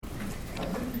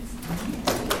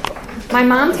My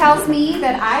mom tells me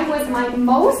that I was my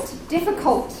most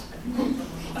difficult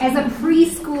as a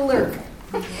preschooler.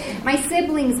 My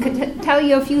siblings could tell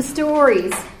you a few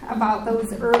stories about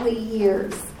those early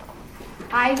years.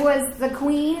 I was the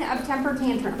queen of temper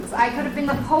tantrums. I could have been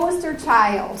the poster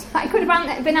child. I could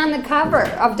have been on the cover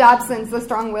of Dobson's The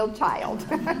Strong-Willed Child,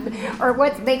 or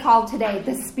what they call today,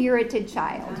 the spirited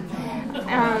child.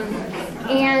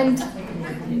 And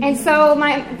so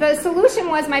the solution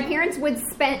was my parents would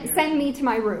send me to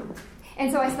my room.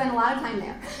 And so I spent a lot of time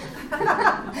there.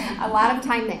 A lot of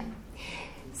time there.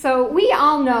 So we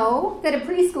all know that a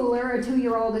preschooler, a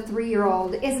 2-year-old, a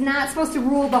 3-year-old is not supposed to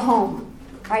rule the home,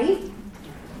 right?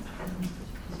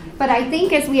 But I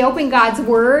think as we open God's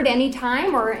Word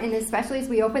anytime, and especially as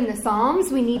we open the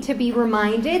Psalms, we need to be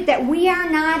reminded that we are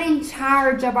not in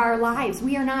charge of our lives.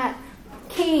 We are not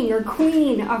king or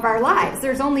queen of our lives.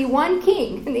 There's only one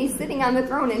king, and he's sitting on the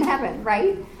throne in heaven,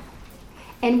 right?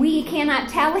 And we cannot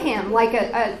tell him, like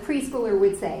a preschooler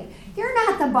would say, "You're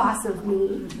not the boss of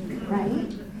me,"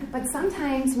 right? But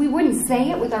sometimes we wouldn't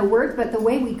say it with our words, but the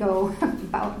way we go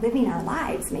about living our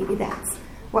lives, maybe that's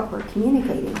what we're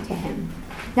communicating to him.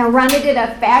 Now, Rhonda did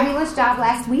a fabulous job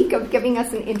last week of giving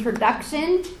us an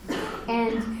introduction.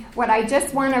 And what I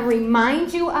just want to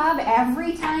remind you of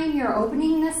every time you're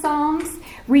opening the Psalms,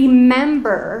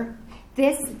 remember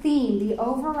this theme, the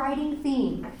overriding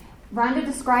theme. Rhonda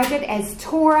described it as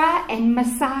Torah and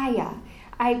Messiah.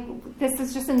 This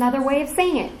is just another way of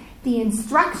saying it. The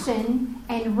instruction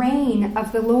and reign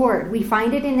of the Lord. We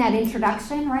find it in that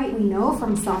introduction, right? We know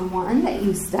from Psalm 1 that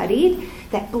you studied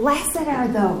that blessed are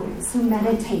those who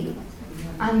meditate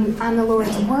on the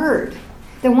Lord's word.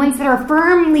 The ones that are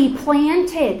firmly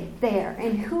planted there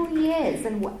in who he is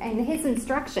and his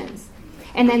instructions.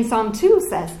 And then Psalm 2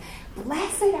 says,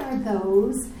 blessed are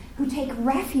those who take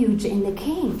refuge in the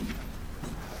King.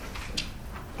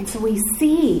 And so we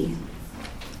see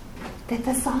that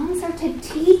the Psalms are to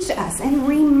teach us and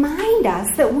remind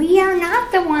us that we are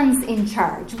not the ones in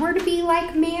charge. We're to be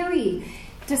like Mary,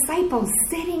 disciples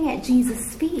sitting at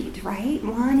Jesus' feet, right?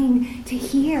 Wanting to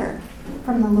hear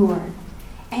from the Lord.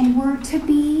 And we're to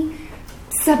be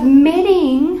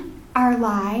submitting our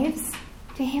lives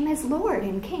to him as Lord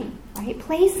and King, right?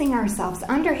 Placing ourselves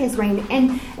under his reign.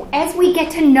 And as we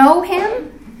get to know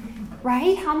him,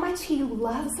 right? How much he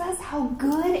loves us, how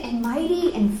good and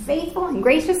mighty and faithful and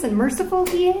gracious and merciful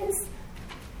he is,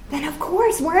 then of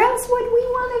course, where else would we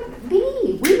want to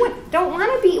be? Don't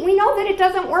want to be. We know that it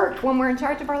doesn't work when we're in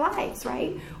charge of our lives,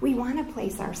 right? We want to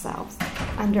place ourselves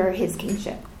under his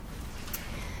kingship.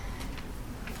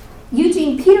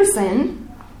 Eugene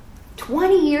Peterson,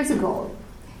 20 years ago,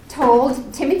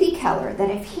 told Timothy Keller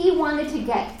that if he wanted to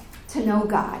get to know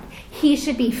God, he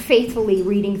should be faithfully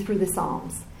reading through the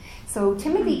Psalms. So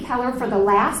Timothy Keller, for the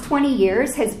last 20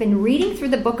 years, has been reading through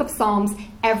the book of Psalms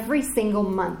every single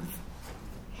month.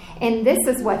 And this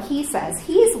is what he says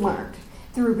he's learned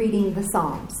through reading the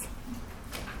Psalms.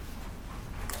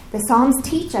 The Psalms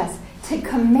teach us to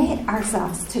commit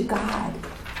ourselves to God,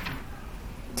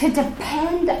 to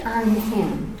depend on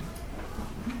him,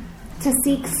 to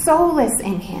seek solace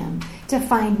in him, to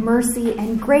find mercy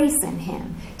and grace in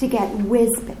him, to get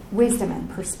wisdom and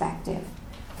perspective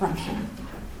from him.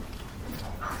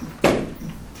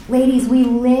 Ladies, we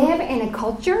live in a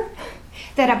culture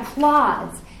that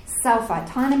applauds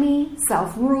self-autonomy,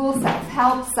 self-rule,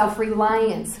 self-help,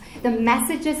 self-reliance. The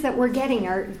messages that we're getting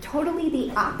are totally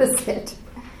the opposite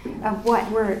of what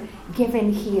we're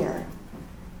given here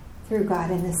through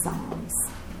God in the Psalms.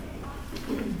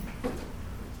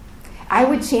 I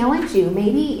would challenge you,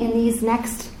 maybe in these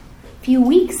next few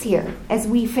weeks here, as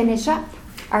we finish up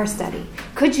our study,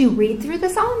 could you read through the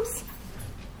Psalms?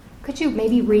 Could you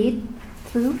maybe read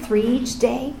through 3 each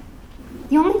day?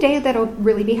 The only day that'll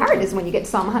really be hard is when you get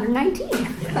to Psalm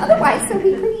 119. Otherwise, it'll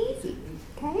be pretty easy.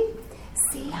 Okay?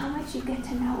 See how much you get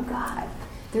to know God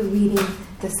through reading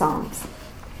the Psalms.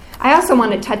 I also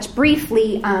want to touch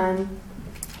briefly on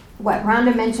what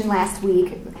Rhonda mentioned last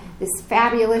week, this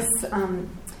fabulous,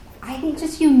 I think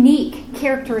just unique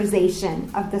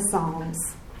characterization of the Psalms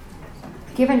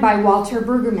given by Walter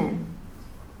Brueggemann.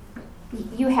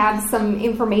 You have some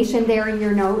information there in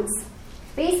your notes.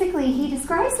 Basically, he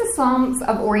describes the Psalms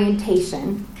of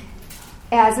orientation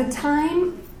as a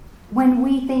time when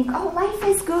we think, oh, life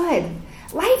is good.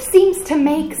 Life seems to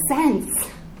make sense.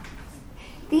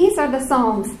 These are the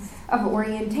Psalms of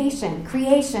orientation: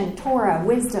 creation, Torah,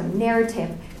 wisdom,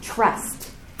 narrative,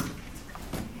 trust.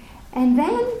 And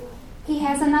then he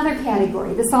has another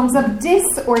category, the Psalms of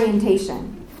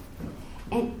disorientation.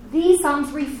 And these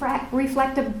Psalms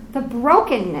reflect the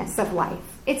brokenness of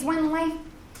life. It's when life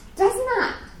does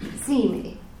not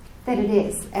seem that it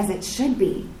is as it should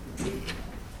be.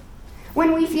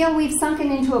 When we feel we've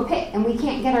sunken into a pit and we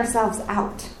can't get ourselves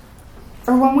out.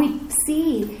 Or when we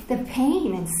see the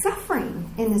pain and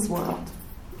suffering in this world.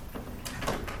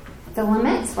 The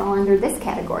laments fall under this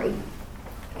category.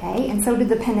 Okay? And so do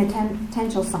the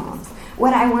penitential psalms.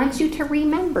 What I want you to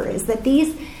remember is that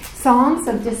these psalms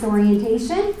of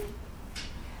disorientation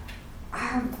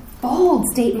are bold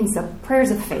statements of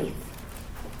prayers of faith.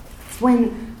 It's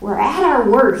when we're at our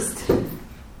worst that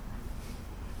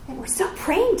we're still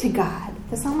praying to God.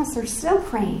 The psalmists are still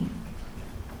praying.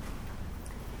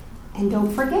 And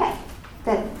don't forget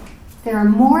that there are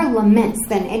more laments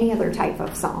than any other type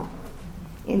of psalm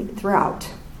throughout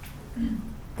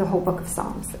the whole book of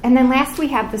Psalms. And then last we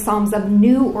have the Psalms of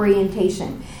new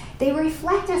orientation. They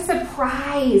reflect a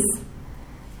surprise,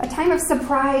 a time of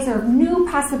surprise or new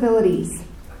possibilities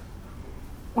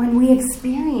when we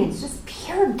experience just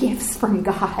pure gifts from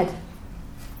God.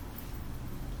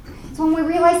 It's when we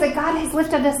realize that God has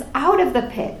lifted us out of the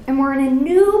pit and we're in a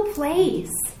new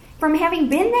place from having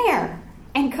been there,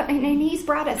 and He's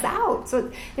brought us out.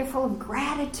 So they're full of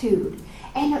gratitude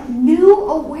and a new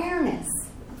awareness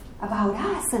about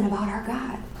us and about our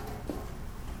God.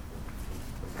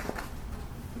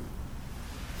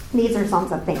 These are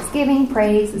Psalms of thanksgiving,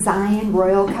 praise, Zion,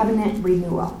 royal, covenant,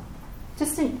 renewal.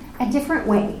 Just a different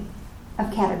way of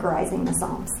categorizing the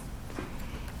Psalms.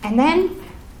 And then,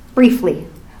 briefly,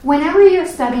 whenever you're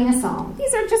studying a Psalm,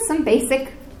 these are just some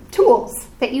basic tools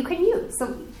that you can use.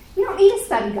 So you don't need a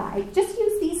study guide. Just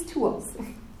use these tools.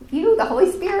 You, the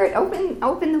Holy Spirit,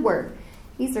 open the Word.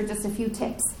 These are just a few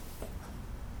tips.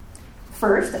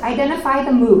 First, identify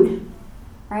the mood,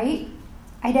 right?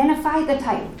 Identify the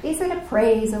type. Is it a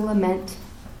praise, a lament?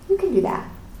 You can do that,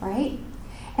 right?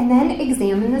 And then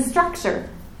examine the structure.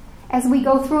 As we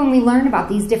go through and we learn about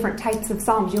these different types of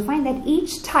psalms, you'll find that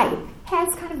each type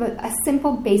has kind of a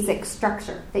simple, basic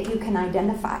structure that you can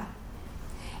identify.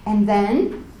 And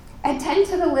then attend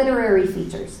to the literary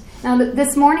features. Now,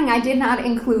 this morning I did not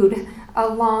include a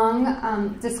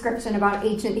long description about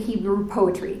ancient Hebrew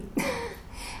poetry.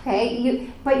 Okay,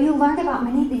 but you learned about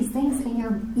many of these things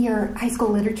in your high school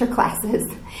literature classes.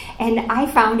 And I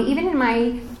found, even in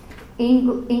my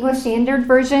English Standard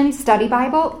Version study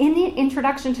Bible, in the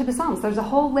introduction to the Psalms, there's a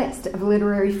whole list of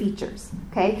literary features.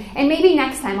 Okay, and maybe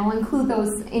next time I'll include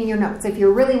those in your notes if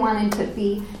you're really wanting to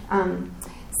be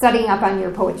studying up on your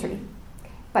poetry.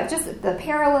 But just the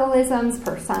parallelisms,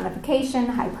 personification,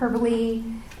 hyperbole,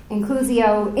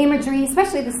 inclusio, imagery,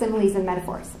 especially the similes and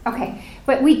metaphors. Okay,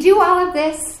 but we do all of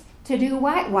this to do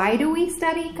what? Why do we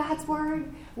study God's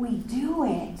Word? We do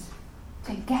it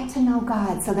to get to know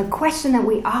God. So the question that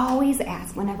we always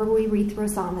ask whenever we read through a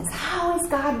psalm is, how is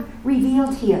God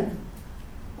revealed here?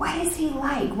 What is He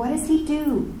like? What does He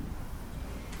do?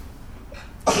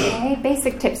 Okay,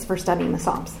 basic tips for studying the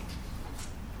Psalms.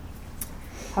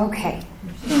 Okay,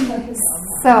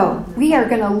 so we are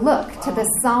going to look to the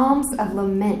Psalms of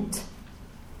Lament.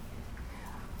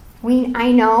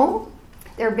 I know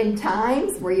there have been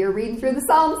times where you're reading through the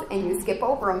Psalms and you skip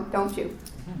over them, don't you?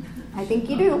 I think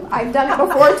you do. I've done it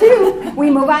before too. We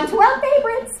move on to our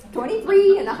favorites,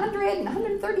 23 and 100 and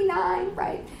 139,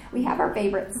 right? We have our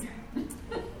favorites.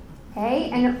 Okay,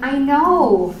 and I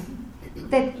know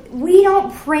that we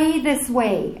don't pray this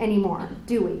way anymore,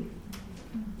 do we?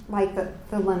 Like the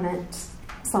lament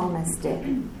psalmist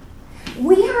did.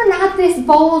 We are not this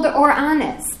bold or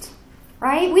honest,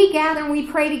 right? We gather and we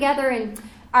pray together and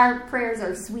our prayers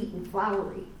are sweet and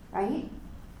flowery, right?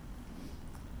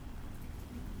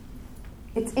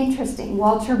 It's interesting.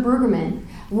 Walter Brueggemann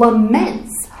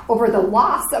laments over the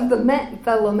loss of the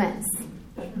laments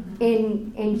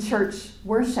in church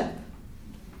worship.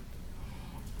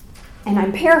 And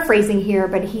I'm paraphrasing here,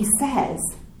 but he says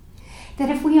that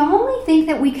if we only think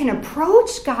that we can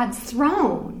approach God's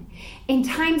throne in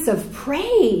times of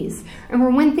praise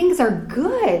and when things are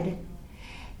good,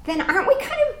 then aren't we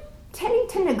kind of tending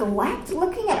to neglect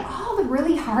looking at all the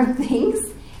really hard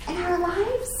things in our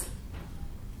lives?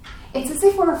 It's as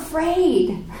if we're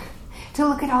afraid to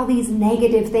look at all these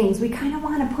negative things. We kind of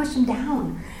want to push them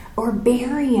down or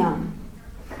bury them.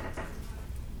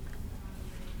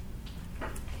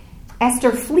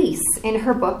 Esther Fleece, in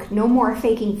her book, No More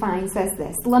Faking Fine, says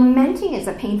this: lamenting is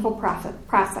a painful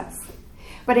process,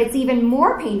 but it's even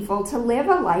more painful to live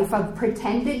a life of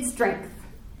pretended strength,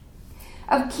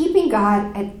 of keeping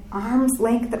God at arm's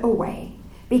length away,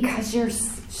 because you're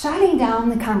shutting down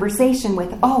the conversation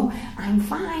with, oh, I'm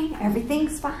fine,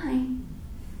 everything's fine.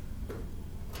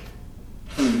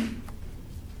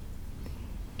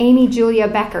 Amy Julia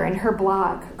Becker, in her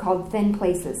blog called Thin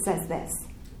Places, says this.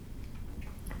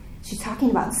 She's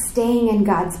talking about staying in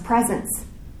God's presence,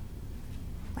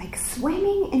 like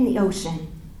swimming in the ocean.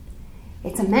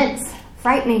 It's immense,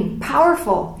 frightening,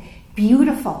 powerful,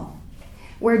 beautiful,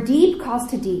 where deep calls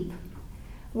to deep,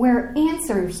 where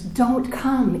answers don't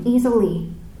come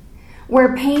easily,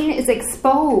 where pain is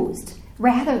exposed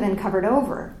rather than covered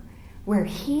over, where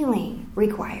healing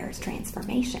requires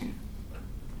transformation.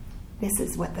 This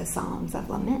is what the Psalms of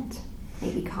Lament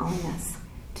may be calling us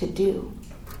to do.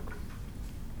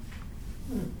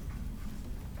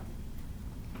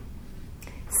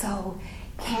 So,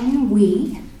 can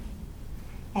we,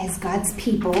 as God's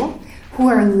people, who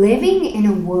are living in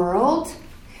a world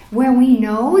where we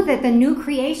know that the new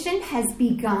creation has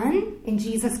begun in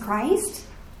Jesus Christ,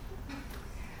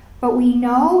 but we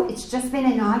know it's just been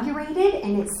inaugurated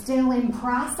and it's still in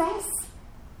process,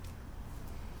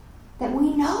 that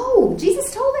we know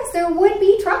Jesus told us there would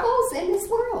be troubles in this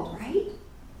world, right?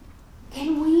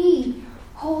 Can we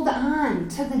hold on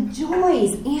to the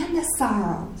joys and the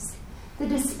sorrows, the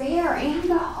despair and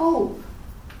the hope,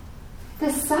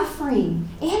 the suffering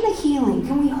and the healing?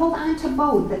 Can we hold on to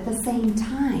both at the same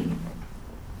time?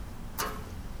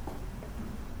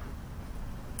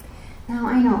 Now,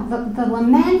 I know the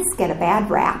laments get a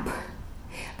bad rap,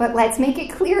 but let's make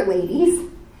it clear, ladies,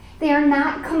 they are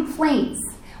not complaints.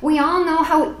 We all know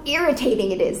how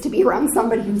irritating it is to be around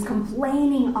somebody who's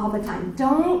complaining all the time.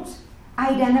 Don't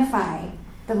identify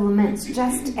the laments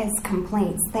just as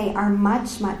complaints. They are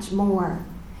much, much more.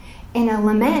 In a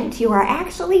lament, you are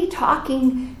actually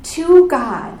talking to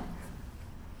God,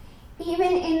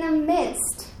 even in the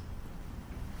midst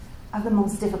of the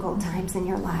most difficult times in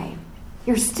your life.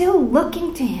 You're still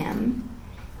looking to Him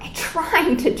and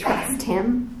trying to trust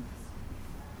Him.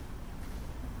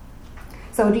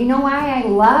 So do you know why I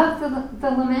love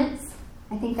the laments?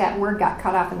 I think that word got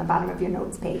cut off in the bottom of your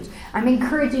notes page. I'm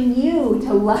encouraging you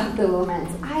to love the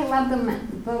laments. I love the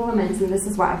laments, and this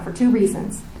is why, for two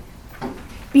reasons.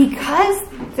 Because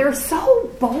they're so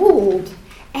bold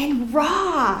and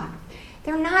raw.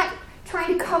 They're not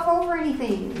trying to cover over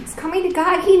anything. It's coming to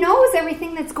God. He knows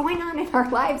everything that's going on in our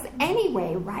lives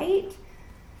anyway, right?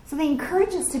 So they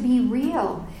encourage us to be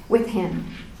real with Him.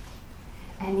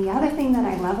 And the other thing that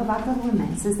I love about the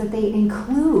laments is that they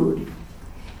include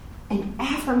an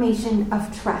affirmation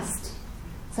of trust.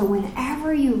 So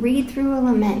whenever you read through a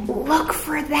lament, look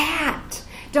for that.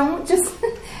 Don't just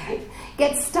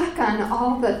get stuck on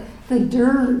all the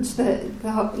dirge, the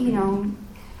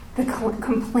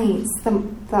complaints,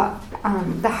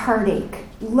 the heartache.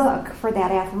 Look for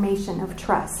that affirmation of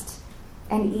trust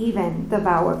and even the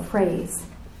vow of praise.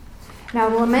 Now,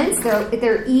 laments,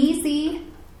 they're easy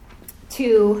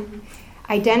to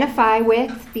identify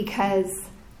with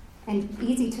and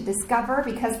easy to discover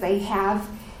because they have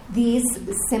these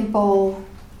simple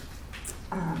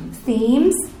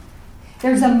themes.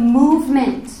 There's a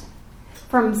movement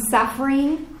from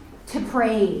suffering to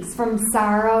praise, from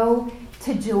sorrow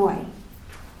to joy.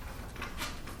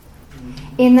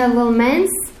 In the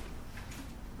laments,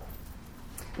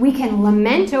 we can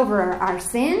lament over our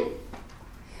sin.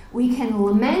 We can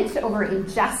lament over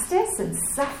injustice and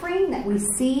suffering that we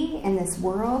see in this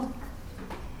world.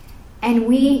 And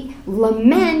we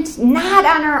lament not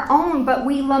on our own, but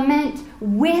we lament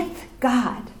with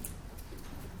God.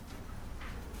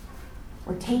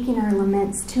 We're taking our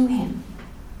laments to Him.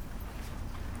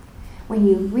 When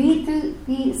you read through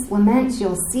these laments,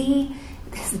 you'll see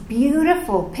this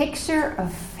beautiful picture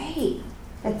of faith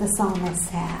that the psalmists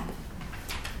had.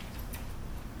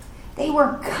 They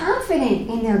were confident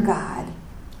in their God.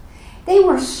 They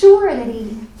were sure that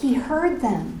He heard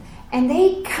them, and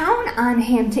they count on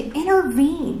Him to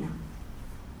intervene.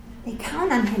 They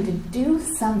count on Him to do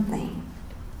something.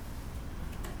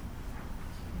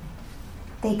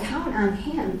 They count on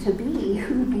Him to be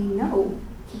who they know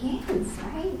He is,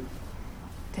 right?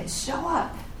 To show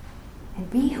up and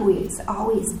be who He's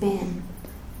always been.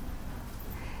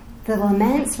 The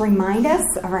laments remind us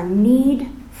of our need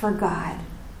for God.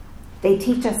 They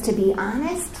teach us to be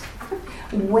honest,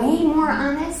 way more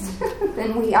honest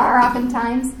than we are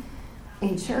oftentimes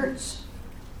in church.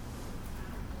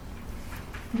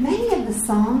 Many of the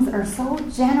Psalms are so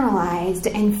generalized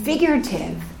and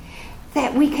figurative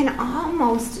that we can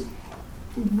almost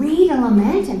read a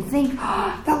lament and think,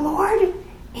 oh, the Lord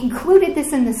included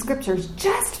this in the Scriptures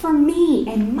just for me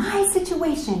and my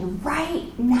situation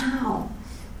right now.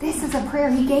 This is a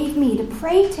prayer He gave me to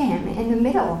pray to Him in the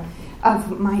middle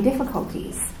of my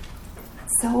difficulties.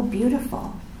 So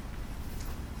beautiful.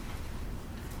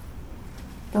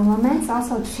 The laments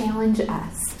also challenge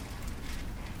us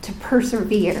to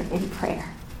persevere in prayer,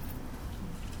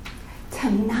 to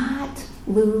not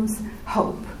lose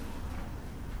hope.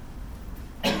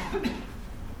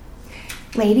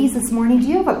 Ladies, this morning, do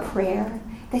you have a prayer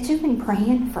that you've been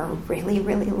praying for a really,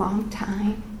 really long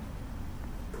time?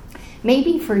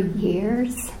 Maybe for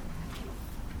years?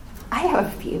 I have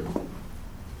a few.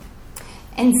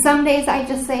 And some days I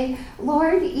just say,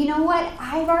 Lord, you know what?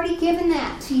 I've already given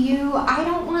that to you. I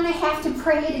don't want to have to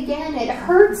pray it again. It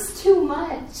hurts too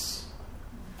much.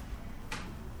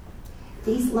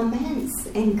 These laments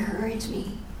encourage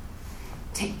me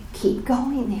to keep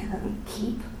going there and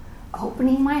keep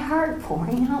opening my heart,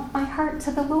 pouring out my heart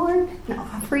to the Lord and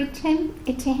offering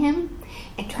it to Him,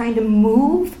 and trying to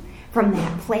move from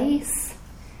that place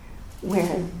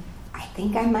where I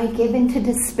think I might give into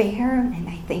despair, and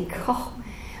I think,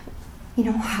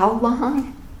 how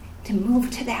long? To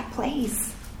move to that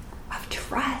place of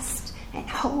trust and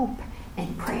hope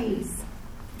and praise.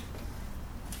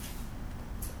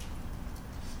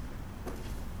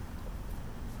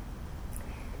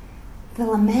 The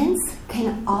laments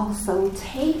can also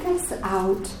take us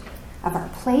out of our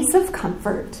place of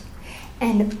comfort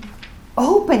and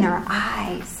open our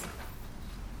eyes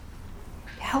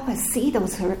to help us see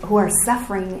those who are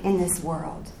suffering in this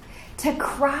world, to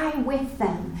cry with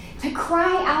them, to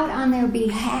cry out on their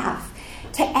behalf,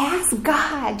 to ask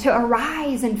God to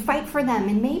arise and fight for them,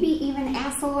 and maybe even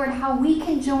ask the Lord how we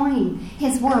can join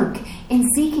His work in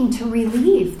seeking to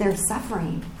relieve their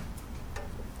suffering.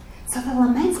 So the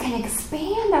laments can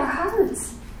expand our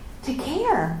hearts to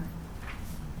care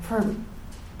for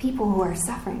people who are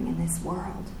suffering in this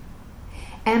world.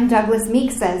 M. Douglas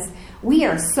Meek says, we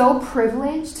are so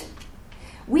privileged,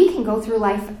 we can go through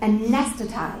life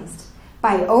anesthetized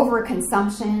by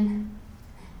overconsumption,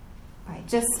 by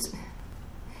just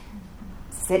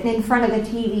sitting in front of the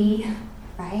TV,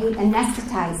 right?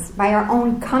 Anesthetized by our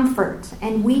own comfort,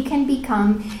 and we can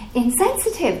become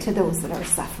insensitive to those that are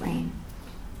suffering.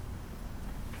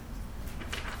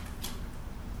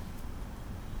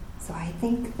 So I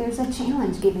think there's a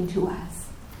challenge given to us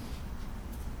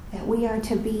that we are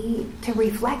to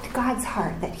reflect God's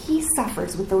heart, that He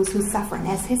suffers with those who suffer. And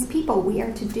as His people, we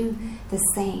are to do the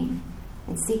same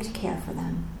and seek to care for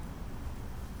them.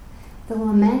 The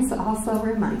laments also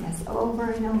remind us over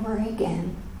and over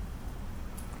again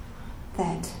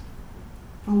that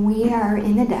when we are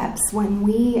in the depths, when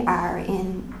we are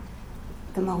in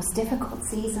the most difficult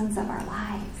seasons of our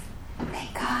lives,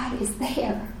 that God is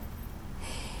there.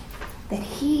 That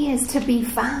He is to be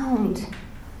found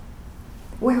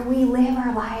where we live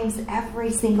our lives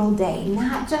every single day,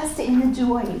 not just in the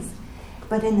joys,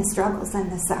 but in the struggles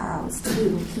and the sorrows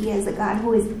too. He is a God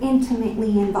who is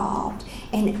intimately involved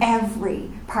in every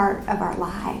part of our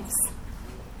lives.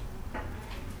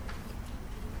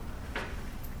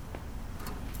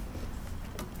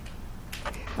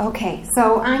 Okay,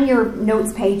 so on your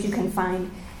notes page you can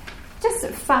find just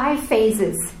 5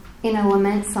 phases in a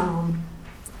lament psalm.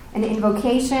 An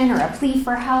invocation or a plea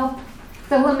for help,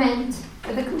 the lament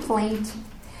or the complaint,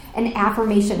 an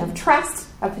affirmation of trust,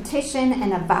 a petition,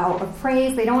 and a vow of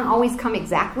praise. They don't always come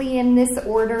exactly in this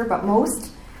order, but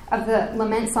most of the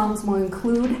lament psalms will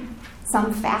include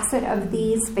some facet of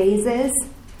these phases.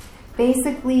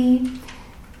 Basically,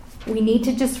 we need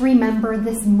to just remember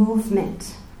this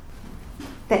movement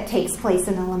that takes place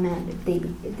in a lament.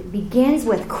 It begins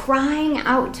with crying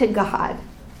out to God,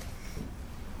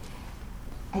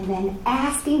 and then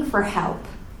asking for help,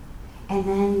 and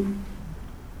then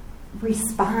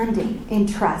responding in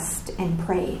trust and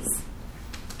praise.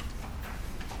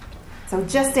 So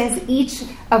just as each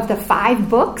of the 5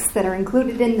 books that are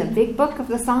included in the big book of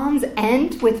the Psalms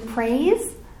end with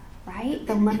praise, right?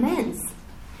 The laments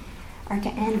are to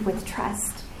end with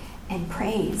trust and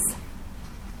praise.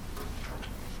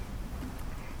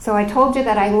 So I told you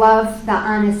that I love the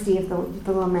honesty of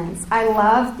the laments. I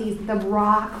love the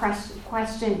raw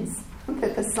questions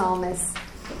that the psalmists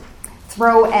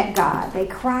throw at God. They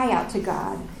cry out to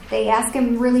God. They ask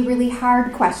Him really, really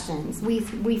hard questions. We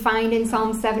find in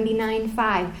Psalm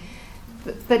 79:5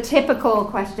 the typical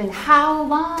question, how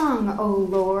long, O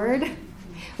Lord?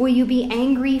 Will you be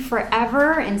angry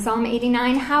forever? In Psalm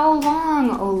 89, how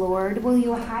long, O Lord, will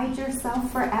you hide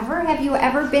yourself forever? Have you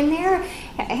ever been there?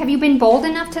 Have you been bold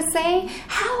enough to say,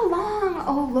 how long,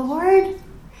 O Lord?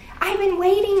 I've been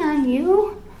waiting on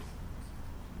you.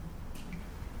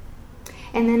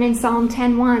 And then in Psalm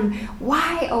 10:1,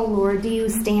 why, O Lord, do you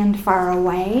stand far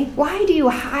away? Why do you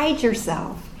hide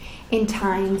yourself in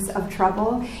times of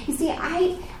trouble? You see,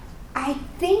 I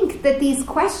think that these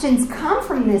questions come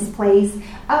from this place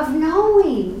of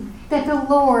knowing that the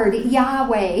Lord,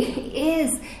 Yahweh,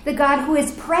 is the God who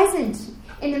is present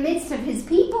in the midst of His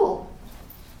people.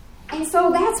 And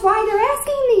so that's why they're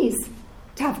asking these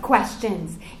tough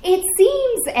questions. It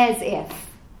seems as if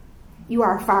you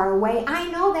are far away.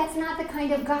 I know that's not the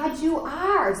kind of God you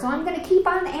are, so I'm going to keep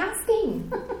on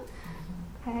asking.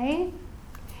 Okay?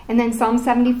 And then Psalm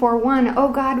 74:1, "Oh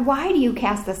God, why do you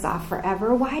cast us off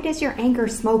forever? Why does your anger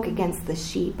smoke against the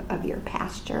sheep of your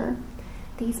pasture?"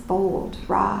 These bold,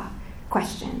 raw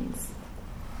questions.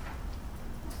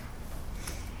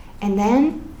 And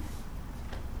then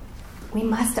we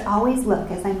must always look,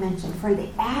 as I mentioned, for the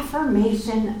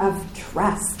affirmation of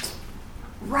trust.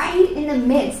 Right in the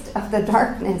midst of the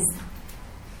darkness,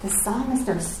 the psalmists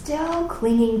are still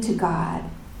clinging to God.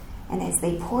 And as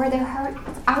they pour their heart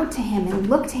out to him and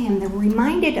look to him, they're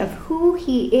reminded of who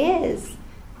he is.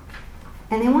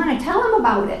 And they want to tell him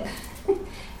about it.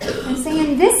 They're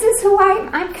saying, this is who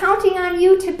I'm counting on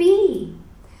you to be.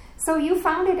 So you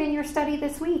found it in your study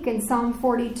this week in Psalm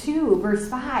 42, verse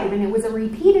 5, and it was a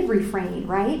repeated refrain,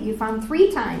 right? You found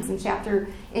 3 times in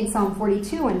Psalm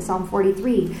 42 and Psalm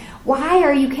 43. "Why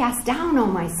are you cast down, O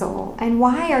my soul? And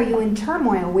why are you in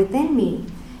turmoil within me?"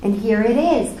 And here it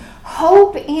is.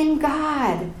 "Hope in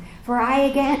God, for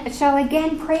I shall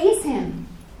again praise him."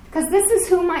 Because this is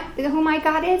who my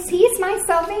God is. He's my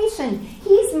salvation.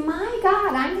 He's my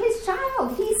God. I'm his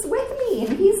child. He's with me,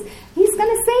 and he's going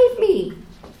to save me.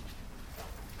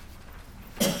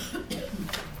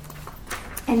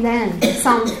 And then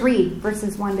Psalm 3,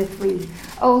 verses 1 to 3.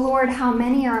 "O Lord, how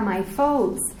many are my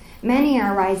foes? Many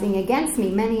are rising against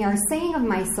me. Many are saying of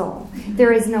my soul,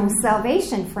 there is no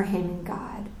salvation for him in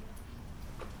God."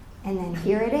 And then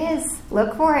here it is.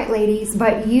 Look for it, ladies.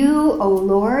 "But you, O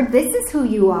Lord, this is who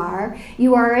you are.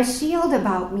 You are a shield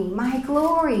about me, my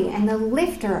glory, and the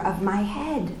lifter of my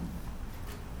head."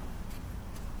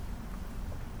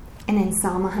 And in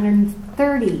Psalm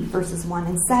 130, verses 1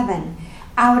 and 7,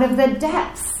 "Out of the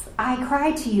depths I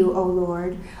cry to you, O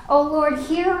Lord. O Lord,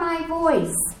 hear my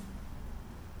voice."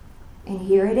 And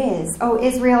here it is. "O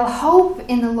Israel, hope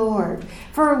in the Lord.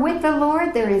 For with the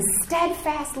Lord there is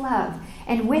steadfast love,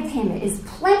 and with him is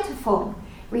plentiful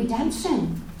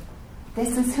redemption."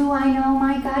 This is who I know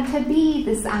my God to be.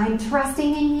 This I'm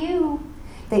trusting in you,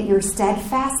 that your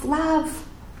steadfast love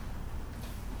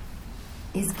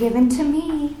is given to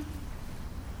me,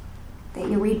 that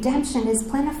your redemption is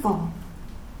plentiful.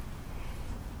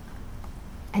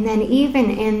 And then even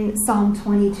in Psalm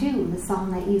 22, the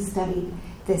psalm that you studied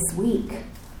this week,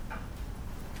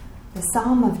 the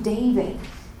Psalm of David,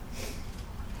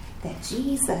 that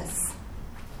Jesus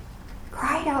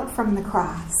cried out from the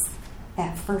cross,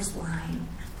 that first line,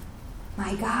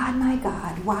 my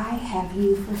God, why have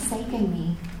you forsaken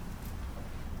me?"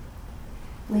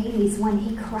 Ladies, when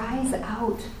he cries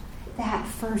out that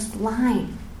first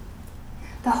line,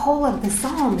 the whole of the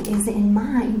psalm is in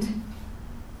mind.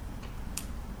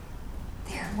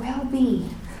 There will be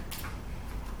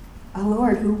a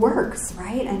Lord who works,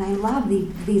 right? And I love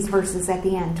these verses at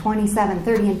the end, 27,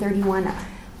 30, and 31.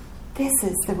 This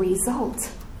is the result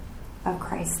of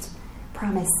Christ's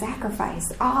promised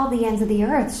sacrifice. "All the ends of the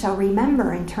earth shall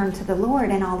remember and turn to the Lord,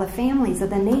 and all the families of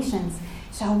the nations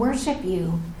shall worship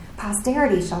you.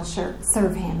 Posterity shall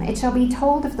serve him. It shall be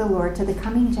told of the Lord to the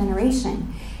coming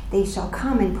generation. They shall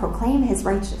come and proclaim his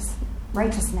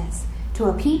righteousness to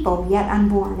a people yet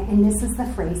unborn." And this is the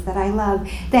phrase that I love,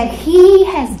 that he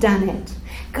has done it.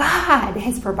 God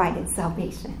has provided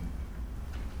salvation.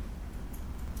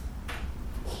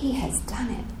 He has done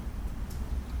it.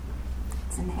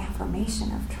 It's an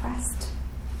affirmation of trust.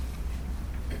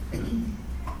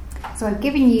 So I've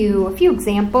given you a few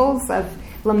examples of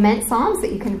lament psalms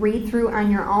that you can read through on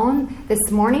your own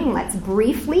this morning. Let's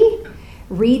briefly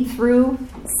read through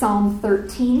Psalm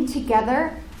 13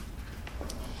 together.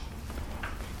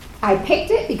 I picked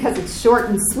it because it's short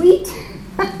and sweet.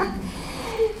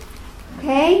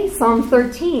 Okay, Psalm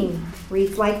 13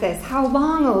 reads like this. "How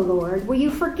long, O Lord, will you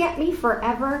forget me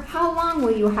forever? How long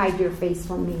will you hide your face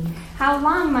from me? How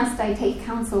long must I take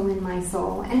counsel in my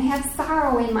soul and have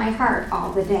sorrow in my heart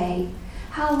all the day?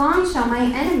 How long shall my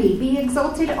enemy be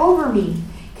exalted over me?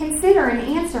 Consider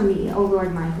and answer me, O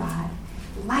Lord my God.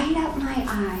 Light up my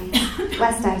eyes,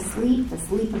 lest I sleep the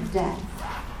sleep of death.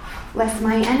 Lest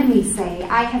my enemies say,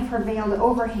 I have prevailed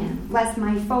over him. Lest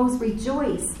my foes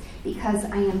rejoice, because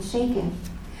I am shaken.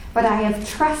 But I have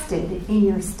trusted in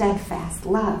your steadfast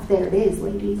love." There it is,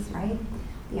 ladies, right?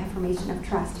 The affirmation of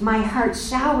trust. "My heart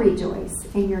shall rejoice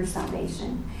in your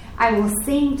salvation. I will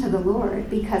sing to the Lord,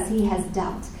 because he has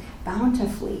dealt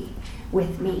bountifully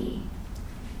with me."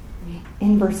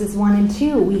 In verses 1 and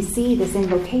 2, we see this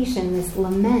invocation, this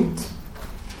lament.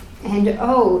 And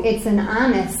it's an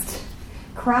honest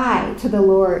cry to the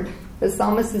Lord. The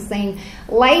psalmist is saying,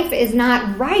 life is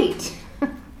not right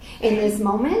in this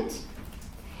moment.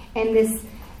 And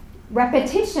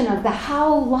repetition of the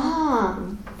how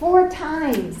long. 4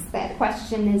 times that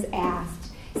question is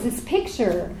asked. It's this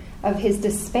picture of his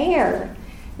despair,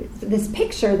 this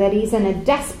picture that he's in a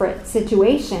desperate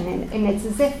situation, and it's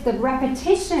as if the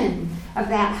repetition of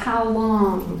that how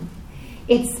long,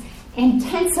 it's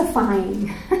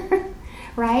intensifying,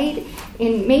 right?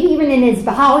 And maybe even in his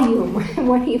volume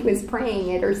when he was praying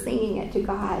it or singing it to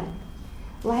God,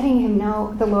 letting him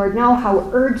know, the Lord know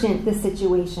how urgent the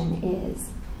situation is.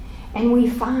 And we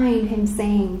find him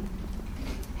saying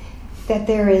that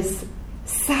there is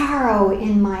sorrow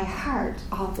in my heart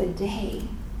all the day.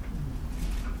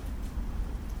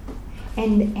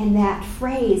 And that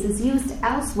phrase is used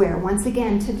elsewhere, once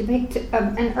again, to depict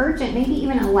an urgent, maybe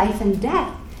even a life and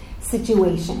death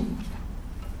situation.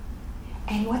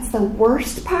 And what's the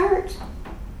worst part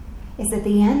is at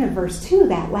the end of verse 2,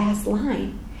 that last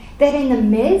line, that in the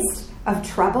midst of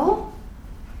trouble,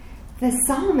 the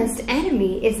psalmist's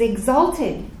enemy is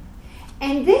exalted.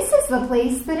 And this is the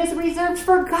place that is reserved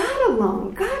for God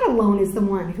alone. God alone is the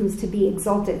one who's to be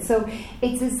exalted. So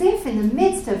it's as if in the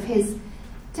midst of his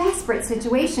desperate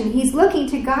situation, he's looking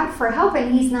to God for help,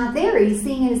 and he's not there. He's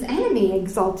seeing his enemy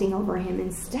exalting over him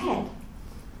instead.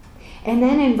 And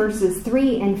then in verses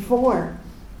 3 and 4,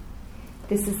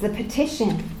 this is the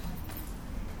petition.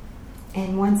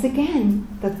 And once again,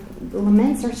 the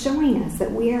laments are showing us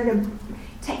that we are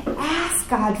to ask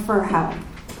God for help,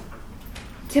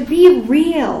 to be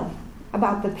real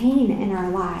about the pain in our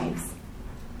lives.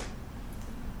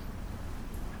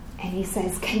 And he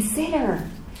says, consider,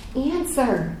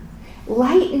 answer,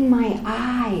 lighten my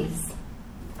eyes.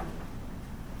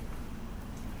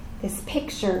 This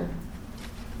picture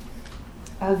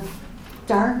of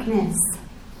darkness.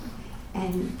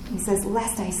 And he says,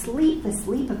 lest I sleep the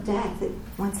sleep of death. That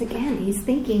once again, he's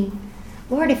thinking,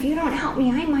 Lord, if you don't help me,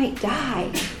 I might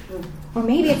die. Or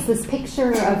maybe it's this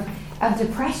picture of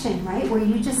depression, right? Where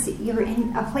you're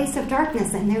in a place of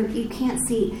darkness and you can't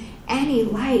see any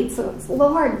light. So it's,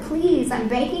 Lord, please, I'm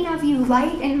begging of you,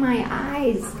 light in my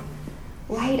eyes.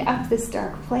 Light up this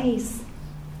dark place.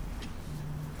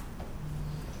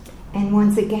 And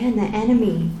once again, the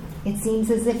enemy, it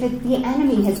seems as if the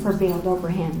enemy has prevailed over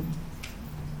him.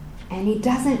 And he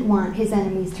doesn't want his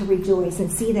enemies to rejoice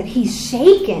and see that he's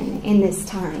shaken in this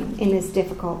time, in this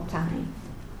difficult time.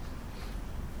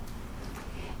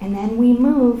 And then we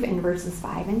move in verses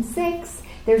 5 and 6.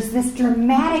 There's this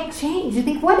dramatic change. You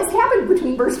think, what has happened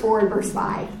between verse 4 and verse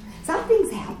 5?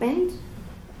 Something's happened.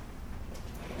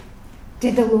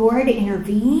 Did the Lord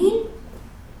intervene?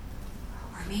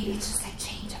 Or maybe it's just a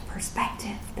change of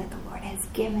perspective that the Lord has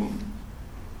given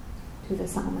to the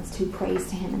psalmist who prays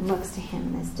to him and looks to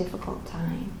him in this difficult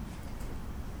time.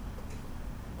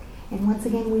 And once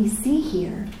again, we see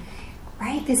here,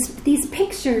 right, these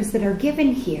pictures that are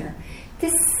given here.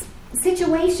 This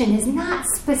situation is not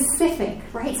specific,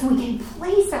 right? So we can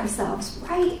place ourselves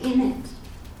right in it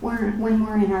when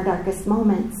we're in our darkest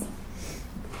moments.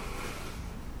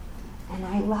 And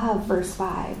I love verse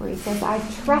 5 where he says,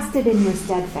 I've trusted in your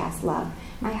steadfast love.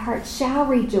 My heart shall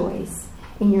rejoice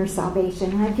in your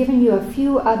salvation. And I've given you a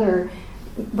few other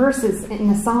verses in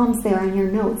the Psalms there in your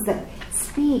notes that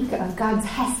speak of God's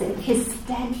hesed, his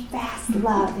steadfast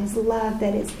love, his love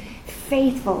that is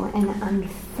faithful and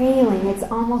unfailing. It's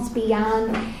almost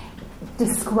beyond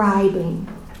describing.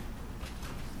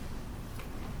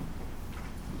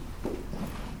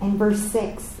 And verse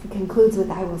 6 concludes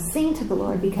with, I will sing to the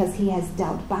Lord because he has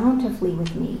dealt bountifully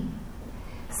with me.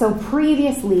 So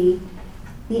previously,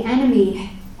 the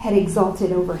enemy had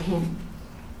exalted over him.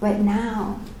 But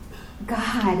now,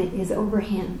 God is over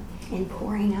him and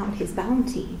pouring out his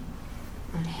bounty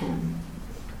on him.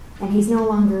 And he's no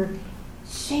longer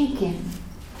shaken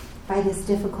by this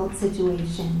difficult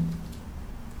situation.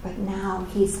 But now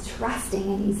he's trusting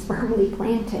and he's firmly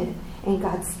planted in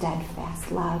God's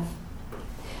steadfast love.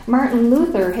 Martin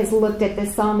Luther has looked at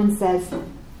this psalm and says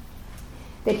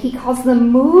that he calls the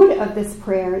mood of this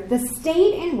prayer the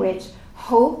state in which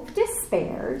hope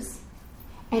despairs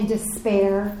and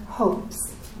despair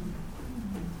hopes.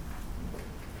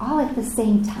 All at the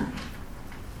same time.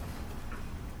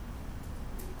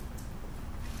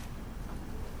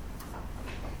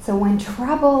 So when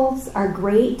troubles are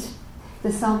great,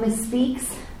 the psalmist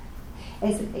speaks,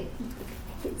 he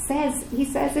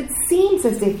says, it seems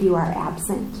as if you are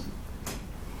absent.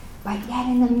 But yet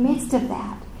in the midst of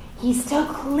that, he's still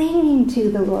clinging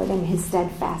to the Lord in his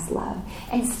steadfast love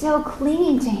and still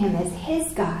clinging to him as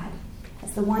his God,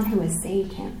 as the one who has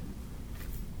saved him.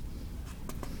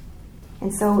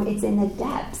 And so it's in the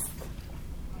depths,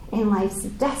 in life's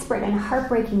desperate and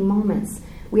heartbreaking moments,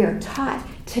 We are taught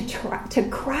to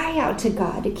cry out to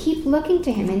God, to keep looking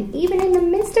to him, and even in the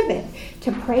midst of it,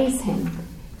 to praise him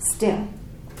still.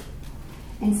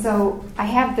 And so I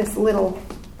have this little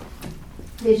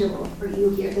visual for you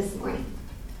here this morning.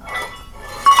 For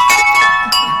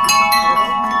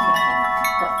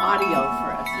audio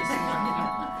for us this morning.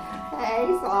 Okay,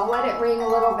 so I'll let it ring a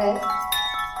little bit,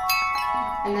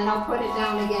 and then I'll put it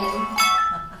down again.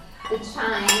 The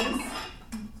chimes.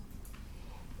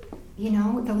 You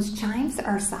know, those chimes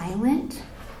are silent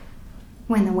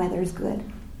when the weather's good.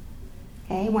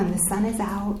 Okay, when the sun is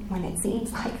out, when it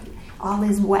seems like all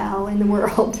is well in the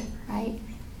world, right?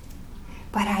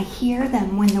 But I hear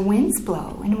them when the winds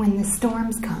blow and when the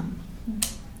storms come.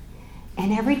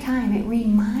 And every time it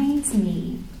reminds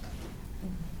me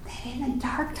that in the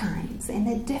dark times, in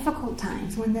the difficult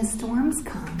times, when the storms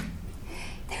come,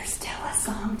 there's still a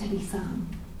song to be sung.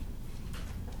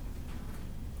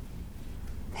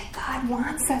 That God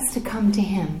wants us to come to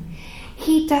him.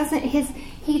 He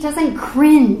doesn't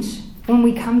cringe when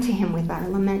we come to him with our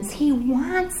laments. He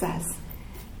wants us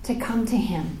to come to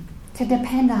him, to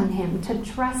depend on him, to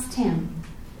trust him.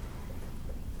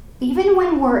 Even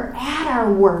when we're at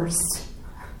our worst,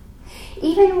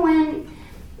 even when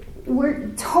we're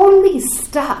totally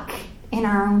stuck in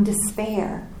our own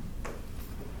despair.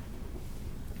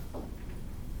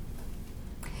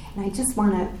 And I just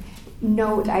want to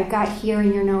note, I've got here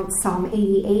in your notes Psalm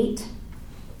 88.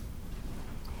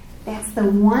 That's the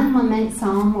one lament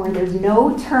psalm where there's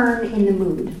no turn in the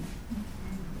mood.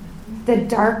 The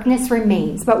darkness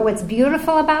remains. But what's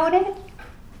beautiful about it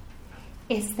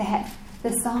is that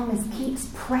the psalmist keeps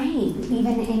praying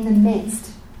even in the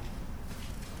midst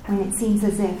when it seems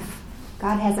as if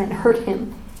God hasn't heard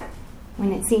him.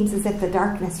 When it seems as if the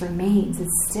darkness remains.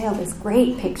 It's still this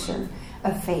great picture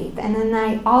of faith. And then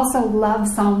I also love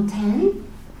Psalm 10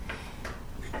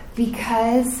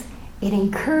 because it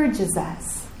encourages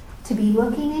us to be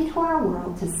looking into our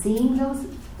world, to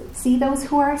see those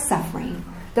who are suffering,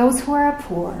 those who are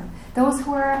poor, those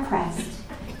who are oppressed,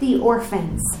 the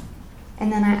orphans.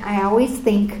 And then I always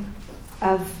think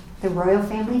of the royal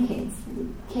family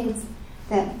kids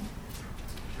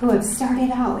who have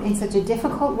started out in such a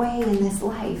difficult way in this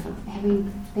life of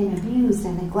having been abused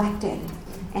and neglected.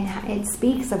 And it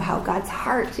speaks of how God's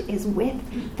heart is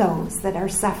with those that are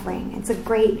suffering. It's a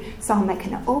great psalm that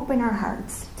can open our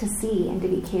hearts to see and to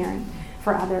be caring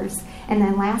for others. And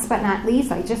then last but not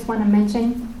least, I just want to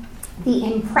mention the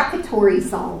imprecatory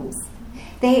psalms.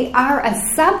 They are a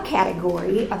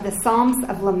subcategory of the Psalms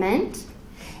of Lament.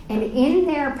 And in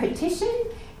their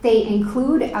petition, they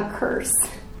include a curse.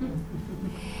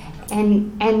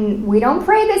 And we don't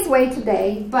pray this way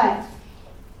today, but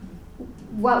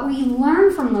what we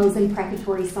learn from those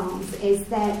imprecatory psalms is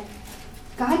that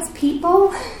God's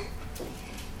people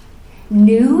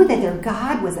knew that their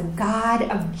God was a God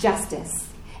of justice.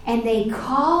 And they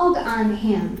called on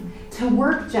him to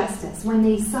work justice. When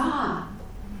they saw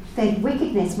that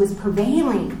wickedness was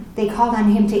prevailing, they called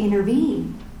on him to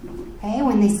intervene. Okay?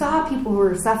 When they saw people who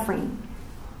were suffering,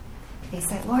 they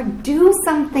said, Lord, do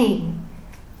something.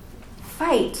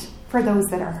 Fight for those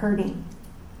that are hurting.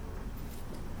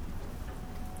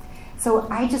 So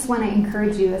I just want to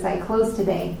encourage you as I close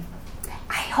today.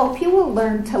 I hope you will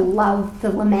learn to love the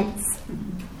laments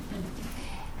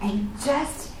and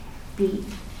just be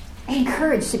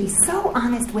encouraged to be so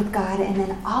honest with God and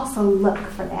then also look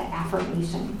for that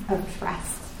affirmation of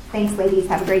trust. Thanks, ladies.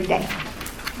 Have a great day.